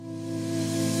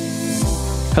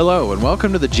Hello, and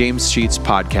welcome to the James Sheets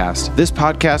Podcast. This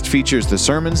podcast features the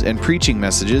sermons and preaching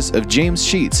messages of James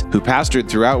Sheets, who pastored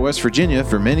throughout West Virginia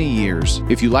for many years.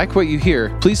 If you like what you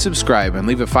hear, please subscribe and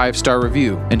leave a 5-star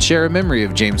review, and share a memory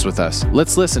of James with us.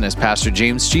 Let's listen as Pastor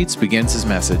James Sheets begins his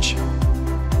message.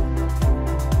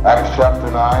 Acts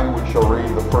chapter 9, we shall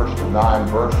read the first 9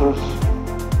 verses,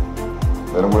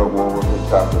 then we'll go over to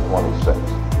chapter 26.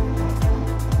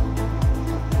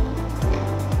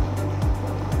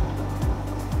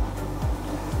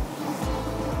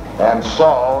 And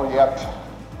Saul, yet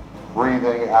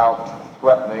breathing out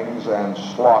threatenings and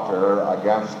slaughter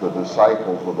against the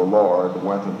disciples of the Lord,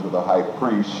 went unto the high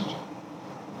priest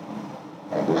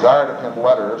and desired of him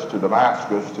letters to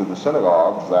Damascus to the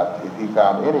synagogues, that if he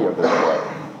found any of this way,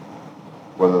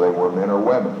 whether they were men or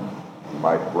women, he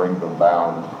might bring them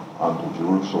bound unto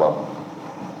Jerusalem.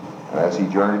 And as he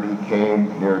journeyed, he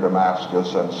came near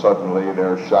Damascus, and suddenly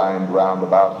there shined round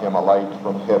about him a light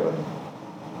from heaven.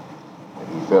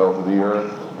 He fell to the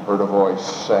earth and heard a voice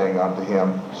saying unto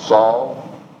him,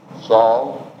 Saul,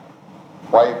 Saul,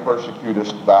 why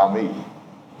persecutest thou me?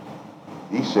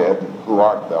 He said, Who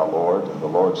art thou, Lord? And the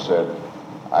Lord said,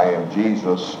 I am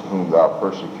Jesus, whom thou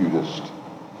persecutest.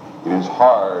 It is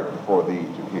hard for thee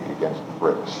to kick against the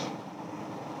pricks.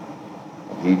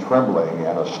 And he, trembling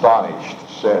and astonished,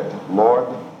 said, Lord,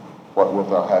 what wilt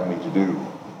thou have me to do?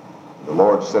 The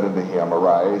Lord said unto him,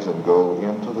 Arise and go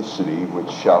into the city,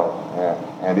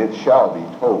 and it shall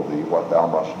be told thee what thou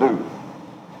must do.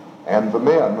 And the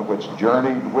men which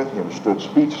journeyed with him stood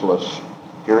speechless,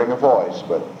 hearing a voice,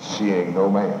 but seeing no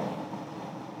man.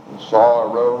 And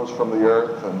Saul arose from the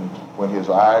earth, and when his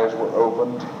eyes were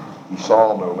opened, he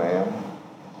saw no man.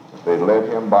 They led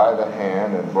him by the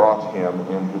hand and brought him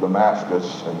into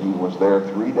Damascus, and he was there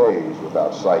 3 days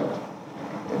without sight,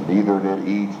 and neither did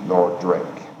eat nor drink.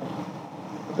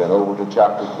 Then over to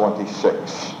chapter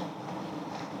 26.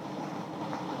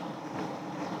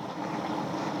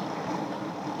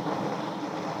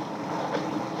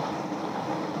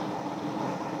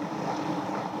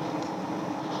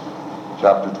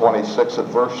 Chapter 26 at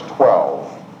verse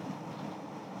 12.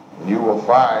 And you will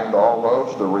find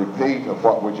almost a repeat of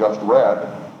what we just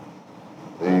read.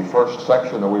 The first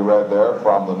section that we read there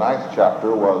from the 9th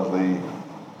chapter was the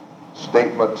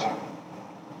statement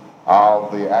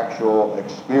of the actual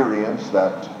experience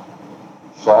that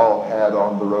Saul had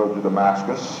on the road to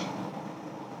Damascus.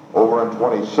 Over in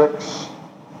 26,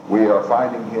 we are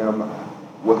finding him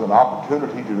with an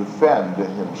opportunity to defend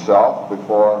himself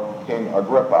before King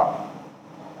Agrippa.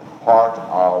 Part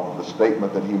of the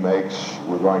statement that he makes,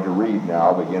 we're going to read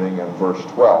now, beginning in verse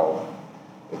 12.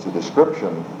 It's a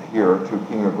description here to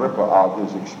King Agrippa of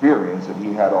his experience that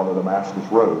he had on the Damascus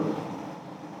road.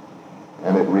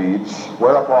 And it reads,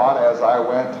 Whereupon, as I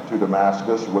went to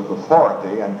Damascus with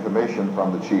authority and commission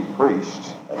from the chief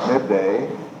priests, at midday,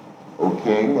 O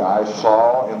king, I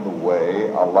saw in the way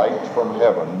a light from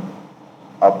heaven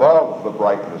above the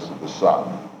brightness of the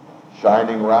sun,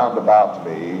 shining round about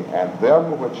me, and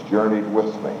them which journeyed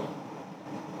with me.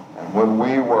 And when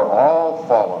we were all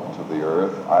fallen to the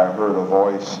earth, I heard a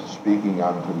voice speaking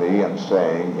unto me, and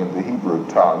saying in the Hebrew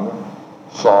tongue,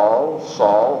 Saul,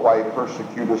 Saul, why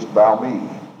persecutest thou me?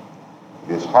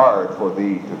 It is hard for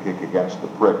thee to kick against the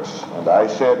pricks. And I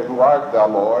said, Who art thou,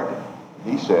 Lord?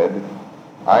 He said,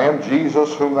 I am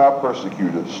Jesus, whom thou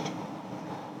persecutest.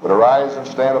 But arise and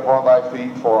stand upon thy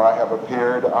feet, for I have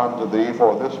appeared unto thee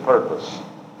for this purpose,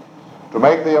 to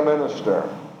make thee a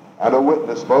minister and a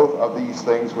witness both of these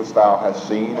things which thou hast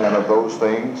seen, and of those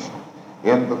things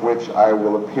in the which I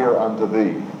will appear unto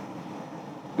thee,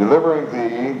 delivering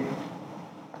thee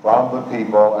from the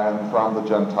people and from the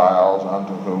Gentiles,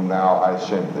 unto whom now I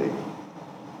send thee,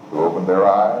 to open their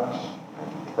eyes,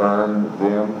 and to turn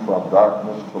them from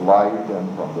darkness to light,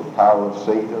 and from the power of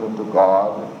Satan unto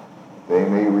God, they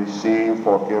may receive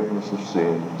forgiveness of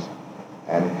sins,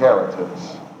 and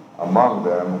inheritance among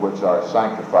them which are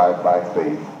sanctified by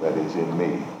faith that is in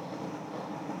me.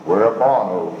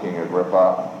 Whereupon, O King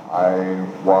Agrippa, I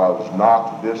was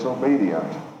not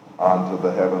disobedient unto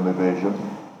the heavenly vision,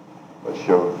 but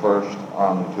showed first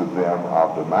unto them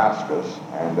of Damascus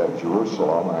and at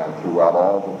Jerusalem and throughout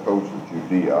all the coast of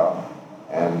Judea,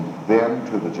 and then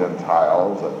to the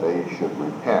Gentiles, that they should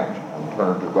repent and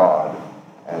turn to God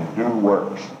and do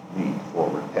works meet for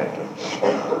repentance.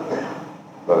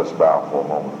 Let us bow for a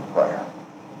moment of prayer.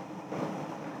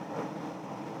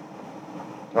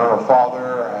 Eternal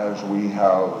Father, as we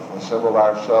have assembled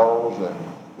ourselves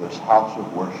in this house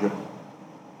of worship,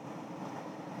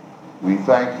 we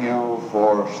thank you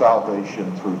for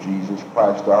salvation through Jesus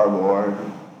Christ our Lord,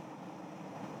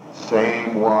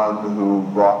 same one who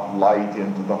brought light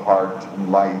into the heart and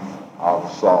life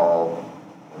of Saul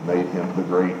and made him the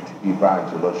great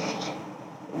evangelist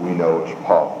we know as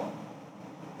Paul.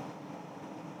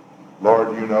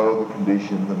 Lord, you know the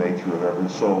condition, the nature of every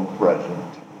soul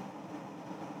present.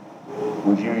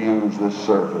 Would you use this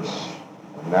service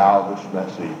and now this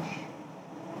message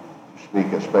to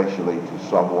speak especially to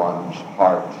someone's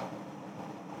heart,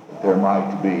 that there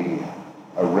might be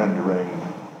a rendering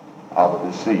of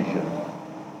a decision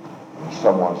in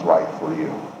someone's life for you.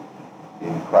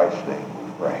 In Christ's name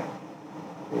we pray.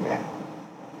 Amen.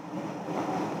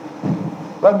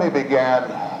 Let me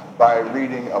begin by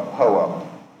reading a poem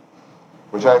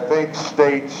which I think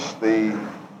states the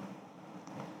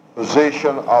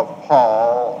position of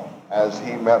Paul as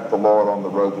he met the Lord on the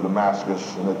road to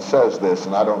Damascus. And it says this,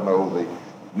 and I don't know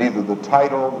neither the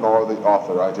title nor the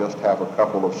author. I just have a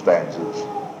couple of stanzas.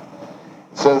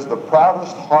 It says, "The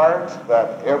proudest heart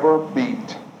that ever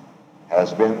beat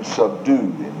has been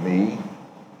subdued in me.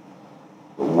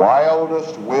 The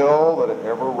wildest will that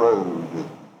ever rode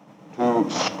to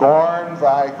scorn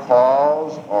thy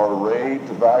cause or raid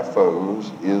to thy foes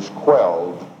is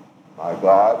quelled, my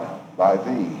God, by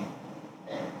thee.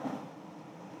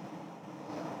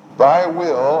 Thy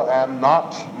will and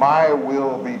not my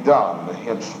will be done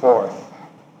henceforth.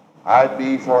 I'd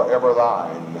be forever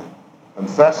thine,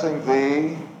 confessing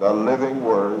thee, the living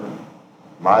word,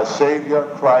 my Savior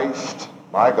Christ,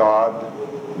 my God,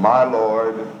 my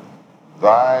Lord.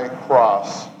 Thy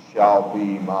cross shall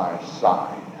be my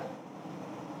sign."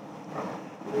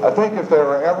 I think if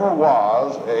there ever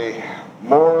was a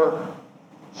more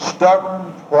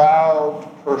stubborn, proud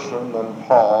person than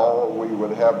Paul, we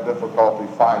would have difficulty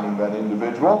finding that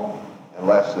individual,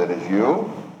 unless it is you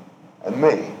and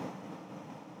me.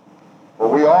 For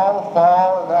we all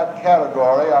fall in that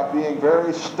category of being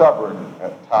very stubborn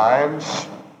at times.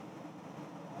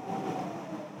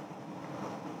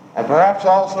 And perhaps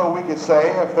also we could say,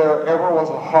 if there ever was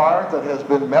a heart that has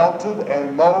been melted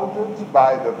and molded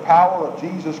by the power of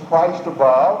Jesus Christ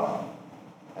above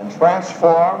and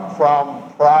transformed from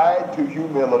pride to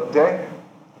humility,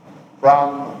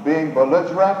 from being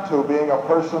belligerent to being a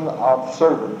person of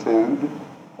servitude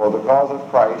for the cause of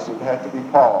Christ, it would have to be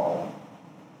Paul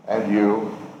and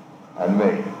you and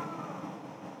me.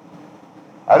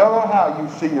 I don't know how you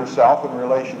see yourself in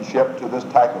relationship to this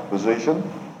type of position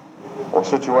or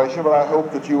situation, but I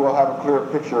hope that you will have a clear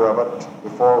picture of it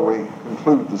before we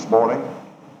conclude this morning.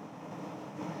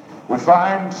 We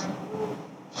find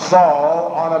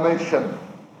Saul on a mission.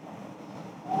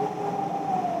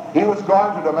 He was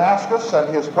going to Damascus,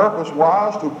 and his purpose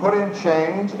was to put in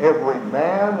chains every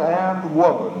man and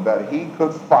woman that he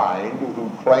could find who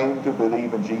claimed to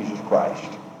believe in Jesus Christ.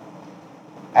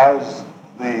 As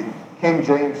the King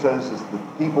James says, it's the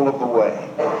people of the way.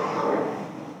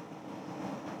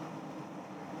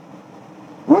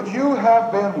 Would you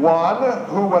have been one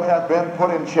who would have been put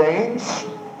in chains?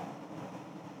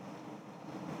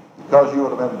 Because you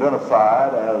would have been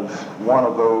identified as one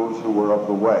of those who were of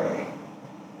the way.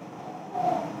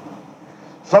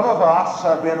 Some of us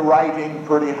have been riding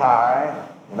pretty high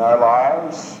in our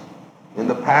lives in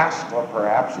the past, or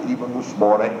perhaps even this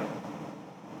morning.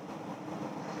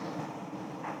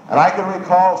 And I can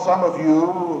recall some of you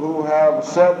who have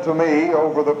said to me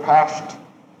over the past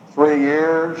 3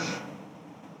 years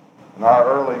in our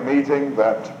early meeting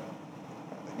that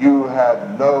you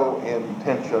had no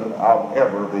intention of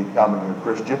ever becoming a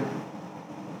Christian.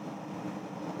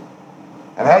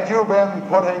 And had you been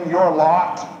putting your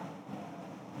lot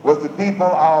with the people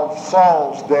of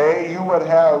Saul's day, you would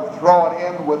have thrown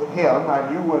in with him,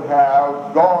 and you would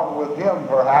have gone with him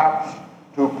perhaps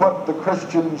to put the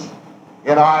Christians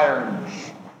in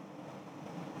irons,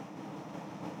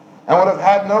 and would have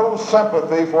had no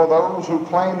sympathy for those who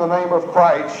claim the name of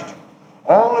Christ,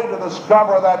 only to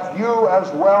discover that you, as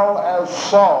well as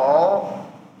Saul,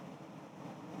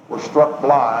 were struck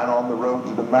blind on the road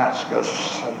to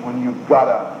Damascus. And when you got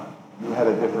up, you had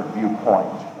a different viewpoint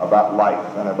about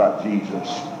life and about Jesus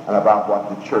and about what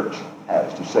the church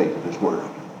has to say to this word.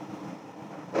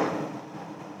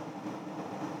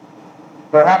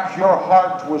 Perhaps your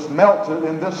heart was melted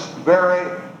in this very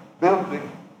building,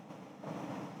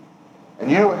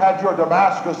 and you had your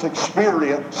Damascus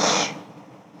experience.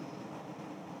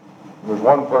 There's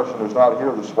one person who's not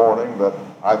here this morning that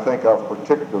I think of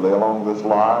particularly along this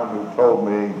line who told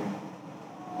me,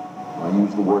 I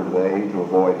use the word they to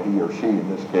avoid he or she in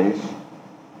this case,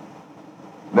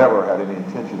 never had any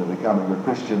intention of becoming a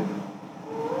Christian,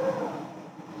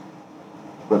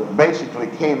 but basically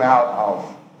came out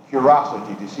of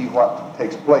curiosity to see what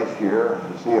takes place here,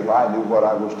 to see if I knew what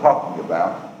I was talking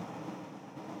about.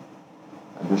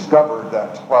 discovered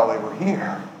that while they were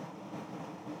here,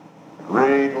 a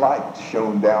great light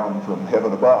shone down from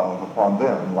heaven above upon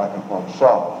them like upon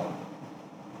Saul.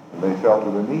 And they fell to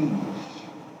their knees.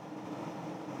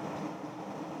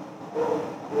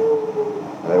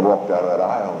 And they walked out of that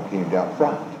aisle and came down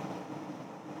front.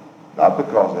 Not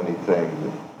because anything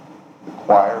that the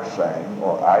choir sang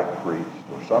or I preached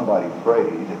or somebody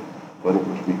prayed, but it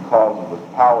was because of the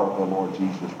power of the Lord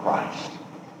Jesus Christ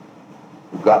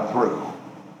who got through.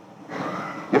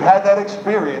 You've had that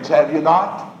experience, have you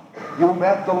not? You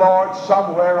met the Lord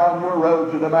somewhere on your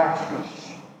road to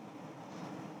Damascus.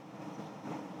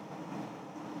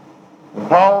 And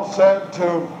Paul said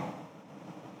to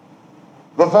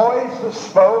the voice that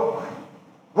spoke,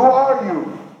 "Who are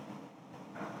you,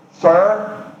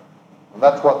 sir?" And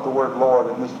that's what the word Lord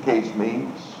in this case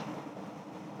means.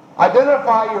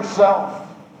 Identify yourself.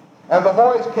 And the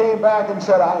voice came back and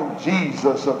said, "I am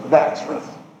Jesus of Nazareth.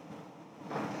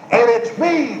 And it's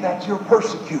me that you're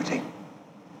persecuting."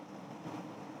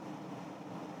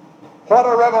 What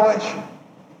a revelation.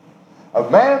 A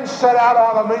man set out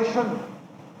on a mission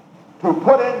to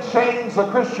put in chains the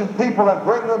Christian people and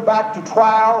bring them back to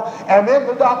trial, and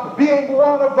ended up being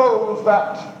one of those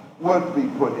that would be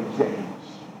put in chains.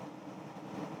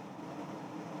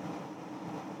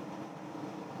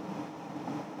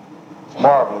 It's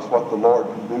marvelous what the Lord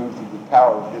can do through the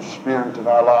power of His Spirit in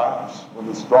our lives. When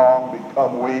the strong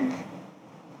become weak,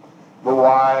 the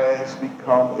wise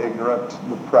become ignorant,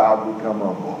 and the proud become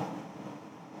humble.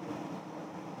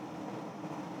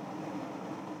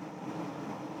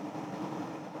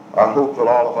 I hope that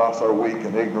all of us are weak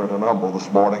and ignorant and humble this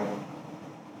morning.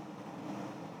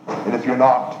 And if you're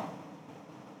not,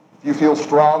 if you feel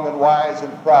strong and wise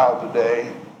and proud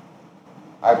today,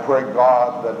 I pray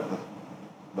God that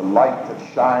the light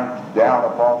that shines down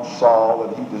upon Saul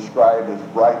that he described as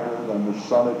brighter than the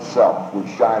sun itself would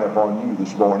shine upon you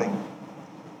this morning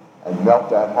and melt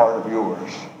that heart of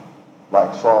yours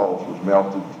like Saul's was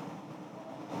melted.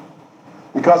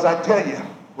 Because I tell you,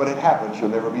 when it happens, you'll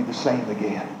never be the same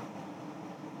again.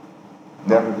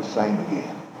 Never the same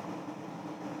again.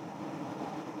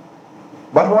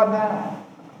 But what now?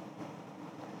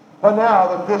 What now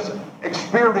that this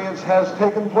experience has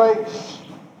taken place?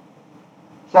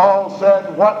 Saul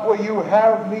said, "What will you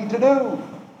have me to do?"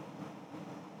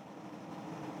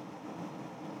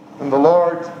 And the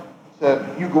Lord said,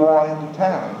 "You go on into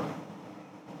town.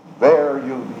 There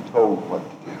you'll be told what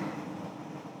to do."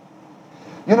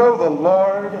 You know, the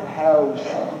Lord has,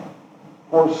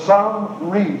 for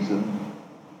some reason,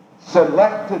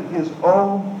 selected His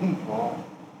own people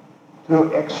to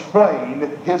explain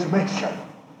His mission.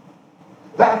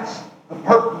 That's the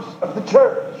purpose of the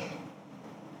church.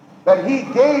 That He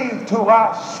gave to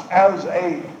us as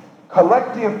a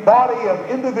collective body of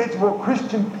individual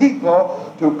Christian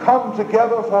people to come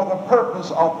together for the purpose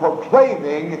of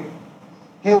proclaiming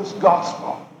His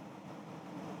gospel.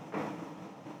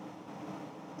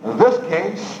 In this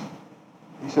case,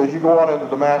 He says, you go on into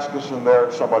Damascus and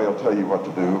there somebody will tell you what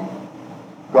to do.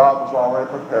 God was already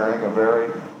preparing a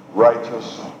very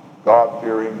righteous,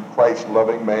 God-fearing,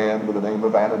 Christ-loving man by the name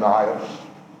of Ananias.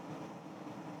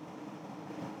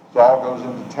 Saul goes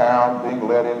into town being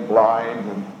led in blind,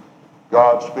 and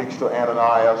God speaks to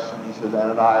Ananias, and He says,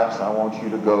 "Ananias, I want you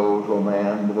to go to a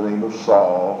man by the name of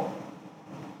Saul.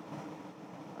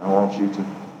 I want you to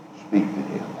speak to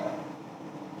him."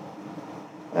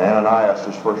 And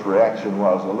Ananias' first reaction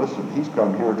was, "Well, listen, he's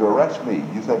come here to arrest me.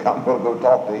 You think I'm going to go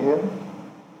talk to him?"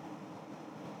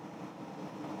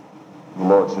 The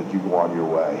Lord said, "You go on your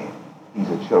way. He's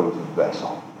a chosen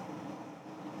vessel."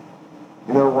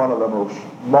 You know, one of the most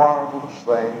marvelous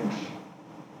things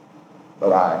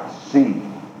that I see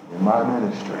in my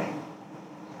ministry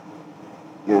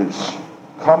is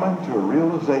coming to a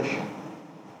realization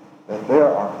that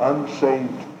there are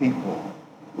unsaved people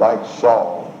like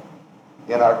Saul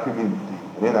in our community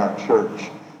and in our church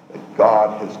that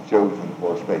God has chosen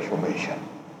for a special mission.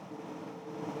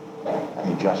 And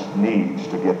He just needs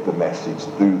to get the message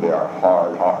through their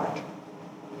hard heart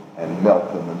and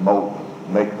melt them and mold them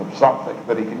and make them something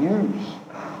that He can use.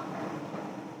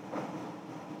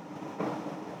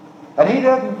 And He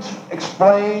didn't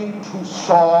explain to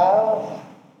Saul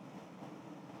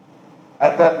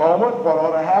at that moment what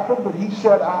ought to happen, but He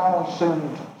said, "I'll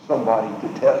send somebody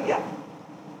to tell you."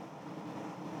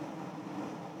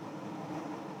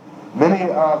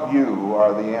 Many of you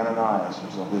are the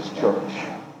Ananiases of this church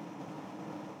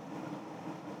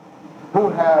who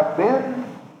have been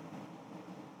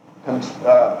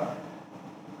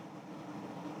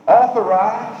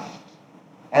authorized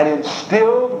and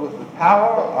instilled with the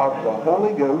power of the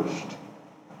Holy Ghost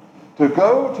to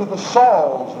go to the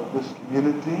Sauls of this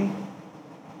community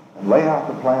and lay out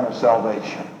the plan of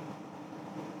salvation.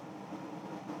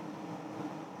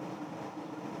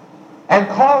 And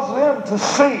cause them to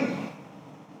see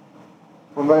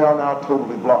when they are now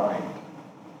totally blind.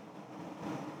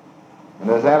 And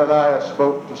as Ananias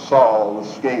spoke to Saul, the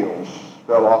scales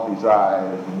fell off his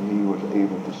eyes and he was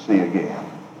able to see again.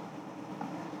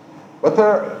 But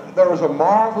there was a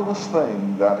marvelous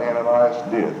thing that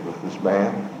Ananias did with this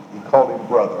man. He called him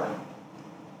brother.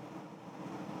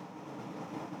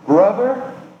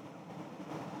 Brother,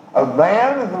 a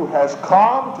man who has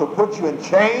come to put you in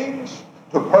chains,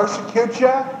 to persecute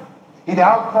you, he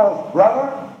now calls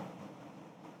brother.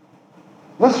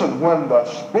 Listen, when the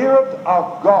Spirit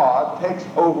of God takes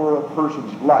over a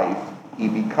person's life, he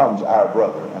becomes our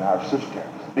brother and our sister,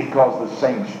 because the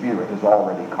same Spirit has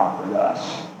already conquered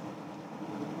us.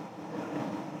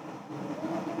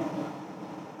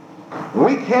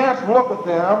 We can't look at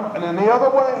them in any other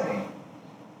way,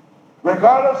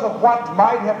 regardless of what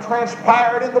might have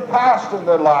transpired in the past in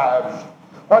their lives,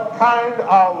 what kind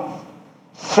of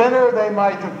sinner they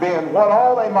might have been, what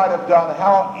all they might have done,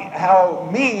 how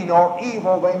mean or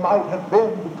evil they might have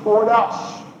been toward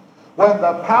us. When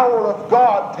the power of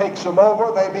God takes them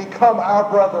over, they become our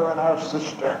brother and our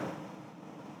sister.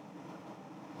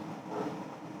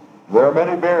 There are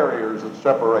many barriers that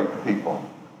separate people.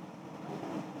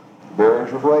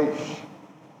 Barriers of race.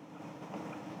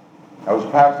 I was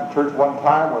pastoring church one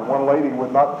time when one lady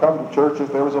would not come to church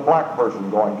if there was a black person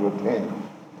going to attend.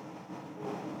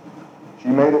 She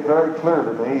made it very clear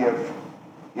to me,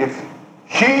 if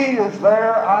she is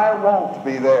there, I won't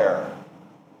be there.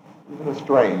 Isn't it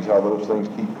strange how those things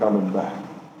keep coming back?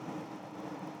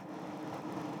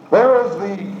 There is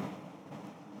the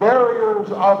barriers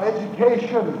of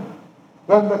education.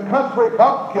 Then the country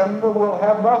bumpkin will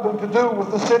have nothing to do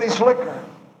with the city slicker,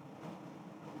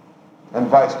 and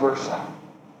vice versa.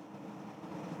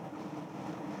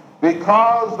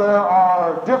 Because there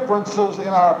are differences in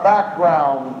our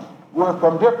background, we're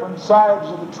from different sides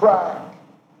of the track.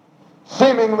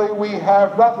 Seemingly we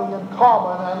have nothing in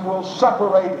common and will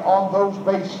separate on those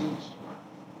bases.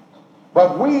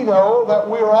 But we know that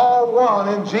we're all one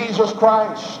in Jesus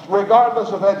Christ, regardless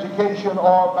of education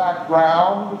or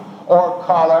background or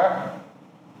color.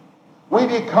 We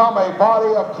become a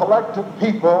body of collective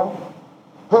people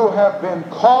who have been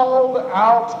called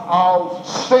out of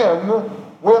sin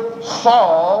with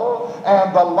Saul,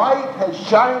 and the light has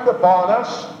shined upon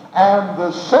us, and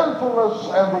the sinfulness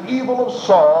and the evil of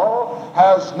Saul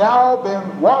has now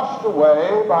been washed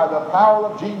away by the power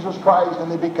of Jesus Christ,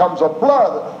 and he becomes a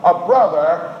brother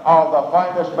of the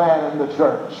finest man in the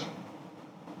church.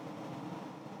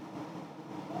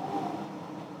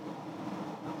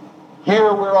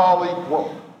 Here we're all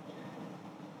equal.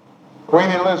 Queen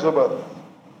Elizabeth,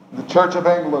 the Church of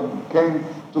England, came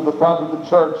to the front of the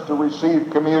church to receive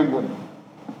communion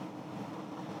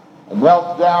and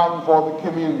knelt down for the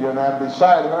communion, and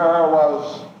beside her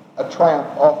was a tramp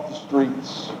off the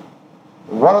streets.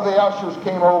 And one of the ushers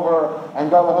came over and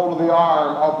got a hold of the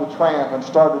arm of the tramp and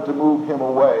started to move him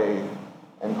away.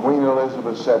 And Queen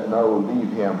Elizabeth said, "No,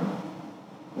 leave him.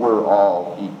 We're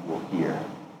all equal here."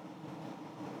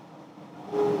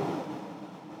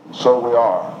 And so we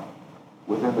are.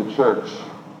 Within the church,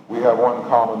 we have one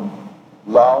common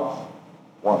love,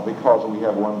 because we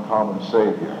have one common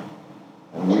Savior.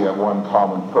 And we have one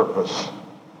common purpose,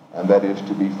 and that is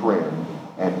to befriend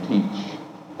and teach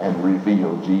and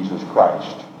reveal Jesus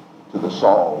Christ to the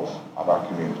Sauls of our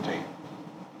community.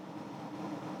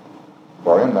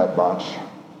 For in that bunch,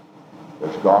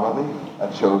 there's going to be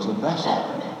a chosen vessel.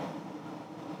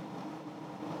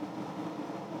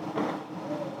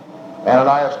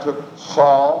 Ananias took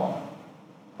Saul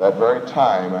that very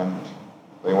time, and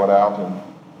they went out and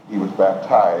he was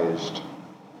baptized.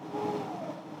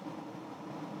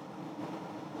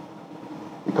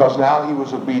 Because now he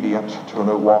was obedient to a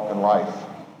new walk in life.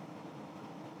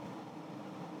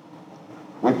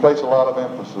 We place a lot of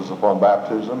emphasis upon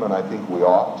baptism, and I think we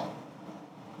ought.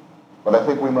 But I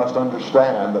think we must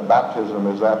understand that baptism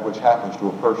is that which happens to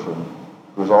a person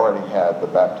who has already had the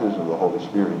baptism of the Holy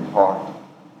Spirit in his heart.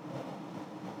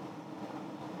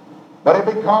 But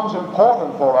it becomes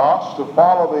important for us to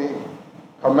follow the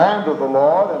command of the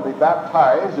Lord and be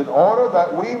baptized in order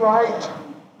that we might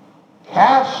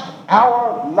cast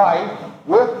our life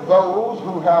with those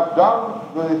who have done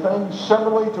the things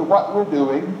similarly to what we're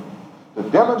doing, to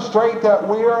demonstrate that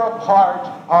we are a part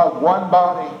of one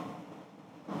body.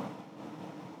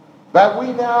 That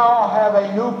we now have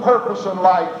a new purpose in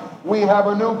life. We have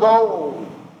a new goal.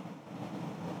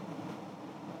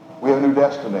 We have a new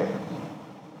destiny.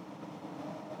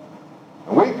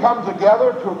 We come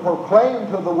together to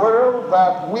proclaim to the world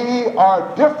that we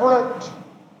are different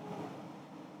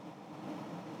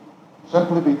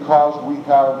simply because we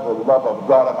have the love of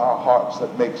God in our hearts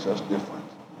that makes us different.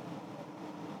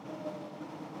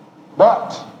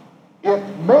 But it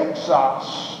makes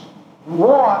us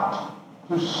want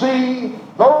to see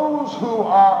those who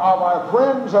are of our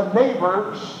friends and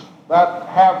neighbors that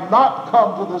have not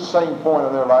come to this same point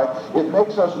in their life, it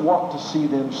makes us want to see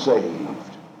them saved.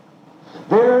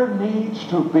 There needs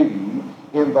to be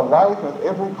in the life of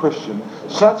every Christian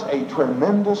such a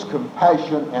tremendous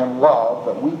compassion and love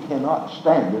that we cannot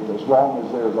stand it as long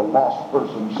as there's a lost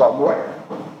person somewhere.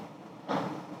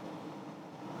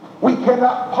 We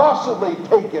cannot possibly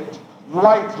take it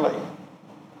lightly.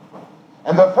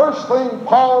 And the first thing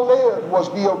Paul did was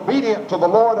be obedient to the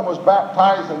Lord and was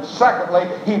baptized, and secondly,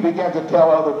 he began to tell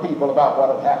other people about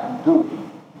what had happened to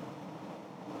him.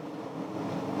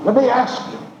 Let me ask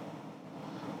you,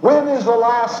 when is the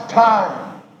last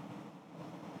time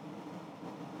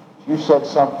you said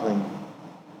something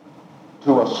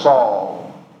to a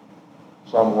Saul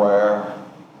somewhere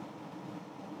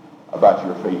about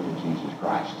your faith in Jesus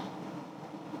Christ?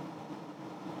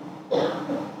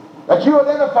 That you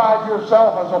identified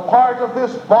yourself as a part of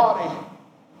this body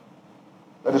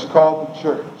that is called the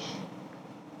church.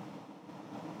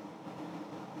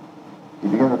 He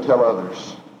began to tell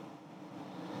others.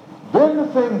 Then the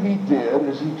thing he did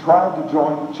is he tried to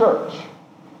join the church.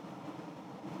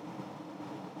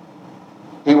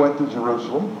 He went to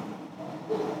Jerusalem.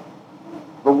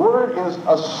 The word is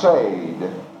assayed.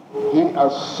 He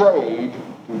assayed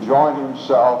to join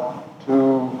himself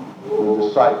to the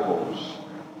disciples.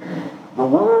 The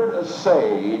word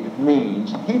assayed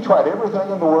means he tried everything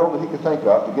in the world that he could think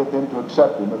of to get them to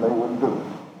accept him, and they wouldn't do it.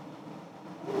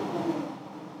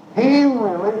 He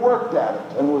really worked at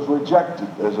it and was rejected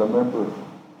as a member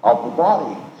of the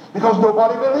body because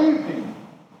nobody believed him.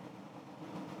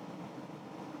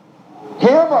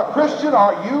 Him, a Christian,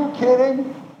 are you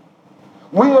kidding?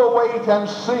 We'll wait and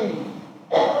see.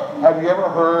 Have you ever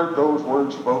heard those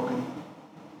words spoken?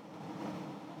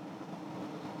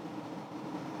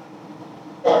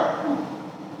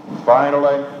 And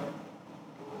finally,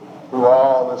 through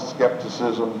all this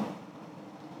skepticism,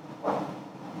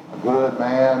 a good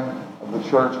man of the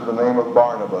church with the name of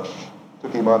Barnabas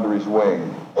took him under his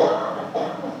wing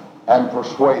and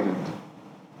persuaded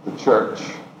the church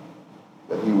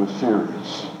that he was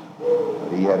serious,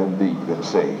 that he had indeed been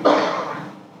saved.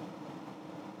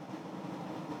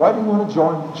 Why do you want to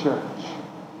join the church?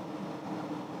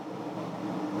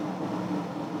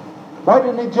 Why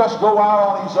didn't he just go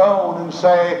out on his own and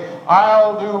say,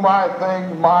 I'll do my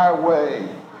thing my way?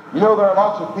 You know, there are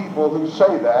lots of people who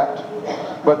say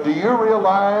that, but do you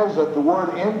realize that the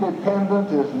word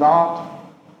independent is not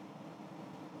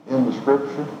in the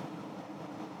Scripture?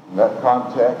 In that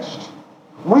context,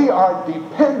 we are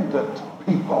dependent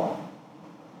people.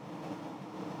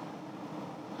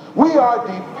 We are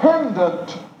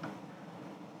dependent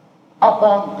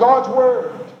upon God's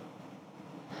Word.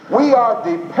 We are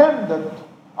dependent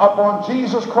upon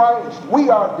Jesus Christ. We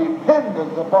are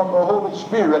dependent upon the Holy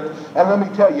Spirit. And let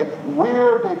me tell you,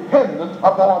 we're dependent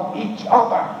upon each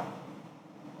other.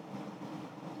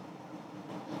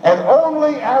 And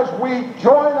only as we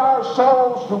join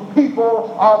ourselves to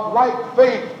people of like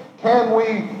faith can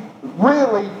we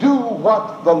really do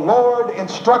what the Lord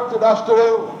instructed us to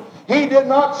do. He did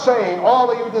not say, all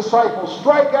of you disciples,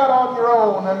 strike out on your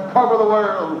own and cover the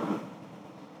world.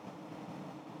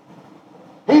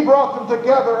 He brought them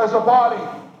together as a body.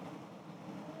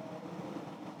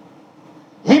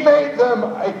 He made them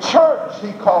a church,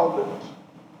 he called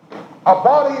it. A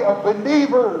body of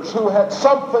believers who had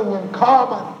something in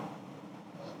common,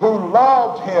 who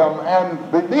loved him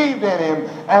and believed in him.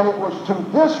 And it was to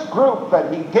this group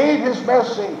that he gave his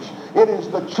message. It is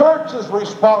the church's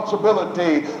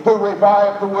responsibility to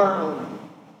revive the world,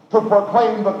 to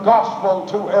proclaim the gospel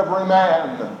to every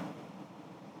man.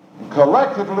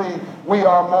 Collectively, we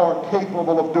are more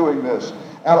capable of doing this.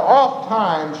 And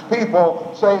oftentimes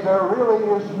people say there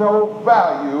really is no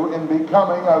value in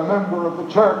becoming a member of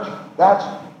the church. That's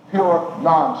pure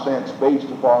nonsense based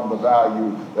upon the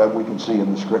value that we can see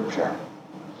in the Scripture.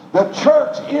 The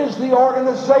church is the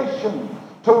organization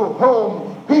to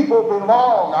whom people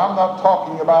belong. I'm not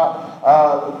talking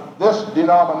about this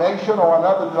denomination or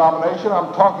another denomination.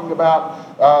 I'm talking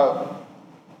about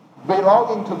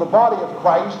belonging to the body of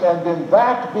Christ, and in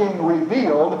that being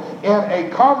revealed in a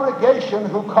congregation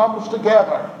who comes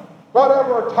together.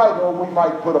 Whatever title we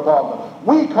might put upon them.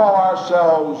 We call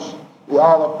ourselves the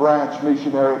Olive Branch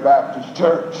Missionary Baptist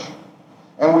Church.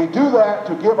 And we do that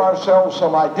to give ourselves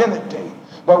some identity.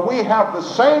 But we have the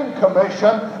same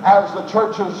commission as the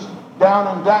churches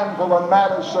down in Danville and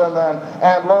Madison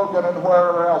and Logan and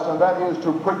wherever else, and that is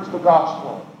to preach the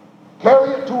gospel.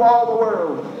 Carry it to all the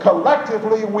world.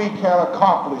 Collectively, we can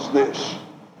accomplish this.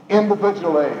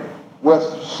 Individually, with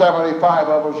 75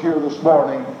 of us here this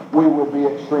morning, we will be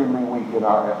extremely weak in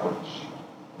our efforts.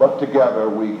 But together,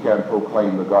 we can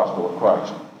proclaim the gospel of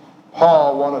Christ.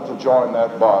 Paul wanted to join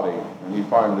that body, and he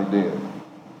finally did.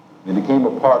 He became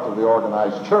a part of the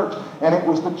organized church, and it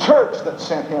was the church that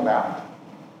sent him out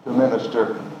to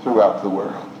minister throughout the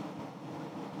world.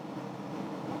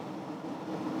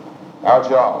 Our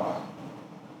job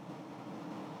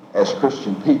as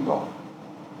Christian people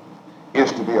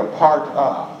is to be a part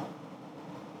of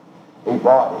a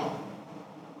body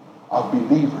of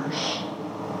believers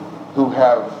who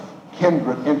have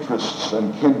kindred interests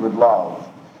and kindred love,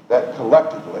 that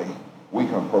collectively we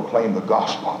can proclaim the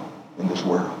gospel in this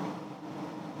world.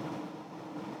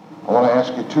 I want to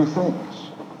ask you two things.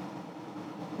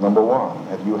 Number one,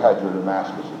 have you had your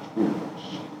Damascus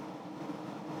experience?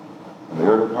 In the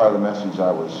early part of the message,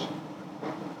 I was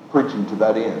preaching to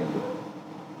that end,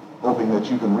 hoping that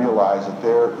you can realize that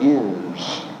there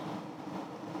is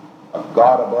a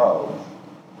God above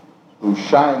who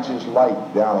shines his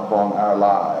light down upon our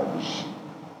lives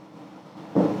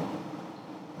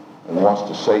and wants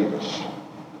to save us.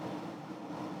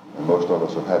 And most of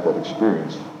us have had that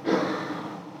experience.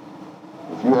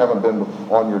 If you haven't been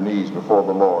on your knees before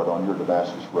the Lord on your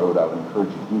Damascus road, I would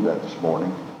encourage you to do that this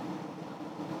morning.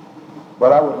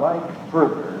 But I would like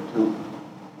further to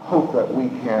hope that we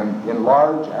can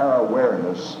enlarge our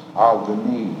awareness of the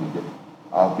need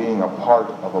of being a part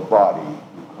of a body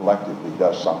who collectively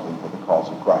does something for the cause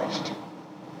of Christ.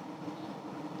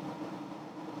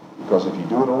 Because if you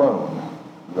do it alone,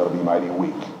 you've got to be mighty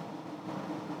weak.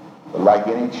 But like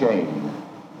any chain,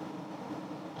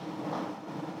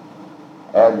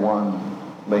 add one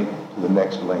link to the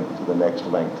next link, to the next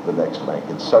link, to the next link,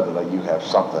 and suddenly you have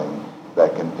something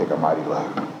that can take a mighty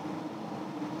load.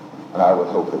 And I would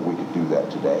hope that we could do that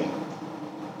today,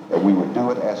 that we would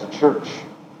do it as a church.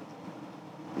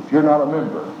 If you're not a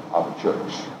member of a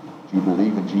church, if you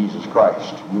believe in Jesus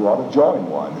Christ, you ought to join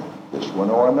one, this one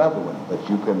or another one, that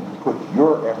you can put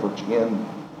your efforts in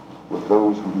with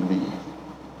those who believe.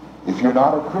 If you're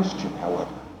not a Christian,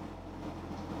 however,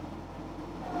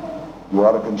 you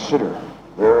ought to consider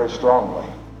very strongly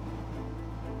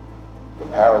the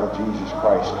power that Jesus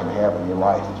Christ can have in your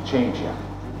life to change you.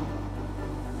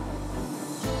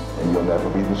 And you'll never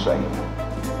be the same.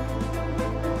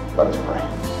 Let us pray.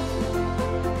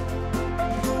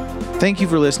 Thank you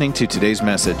for listening to today's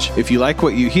message. If you like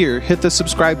what you hear, hit the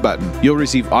subscribe button. You'll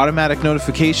receive automatic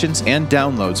notifications and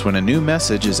downloads when a new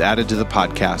message is added to the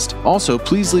podcast. Also,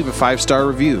 please leave a 5-star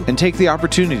review and take the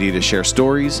opportunity to share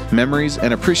stories, memories,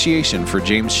 and appreciation for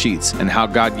James Sheets and how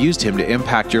God used him to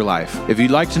impact your life. If you'd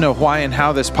like to know why and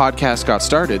how this podcast got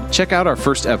started, check out our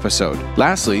first episode.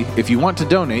 Lastly, if you want to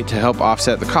donate to help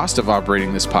offset the cost of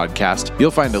operating this podcast, you'll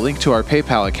find a link to our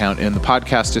PayPal account in the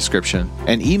podcast description,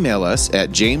 and email us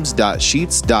at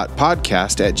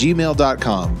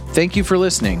james.sheets.podcast@gmail.com. Thank you for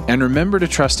listening, and remember to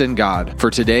trust in God for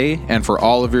today and for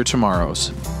all of your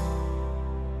tomorrows.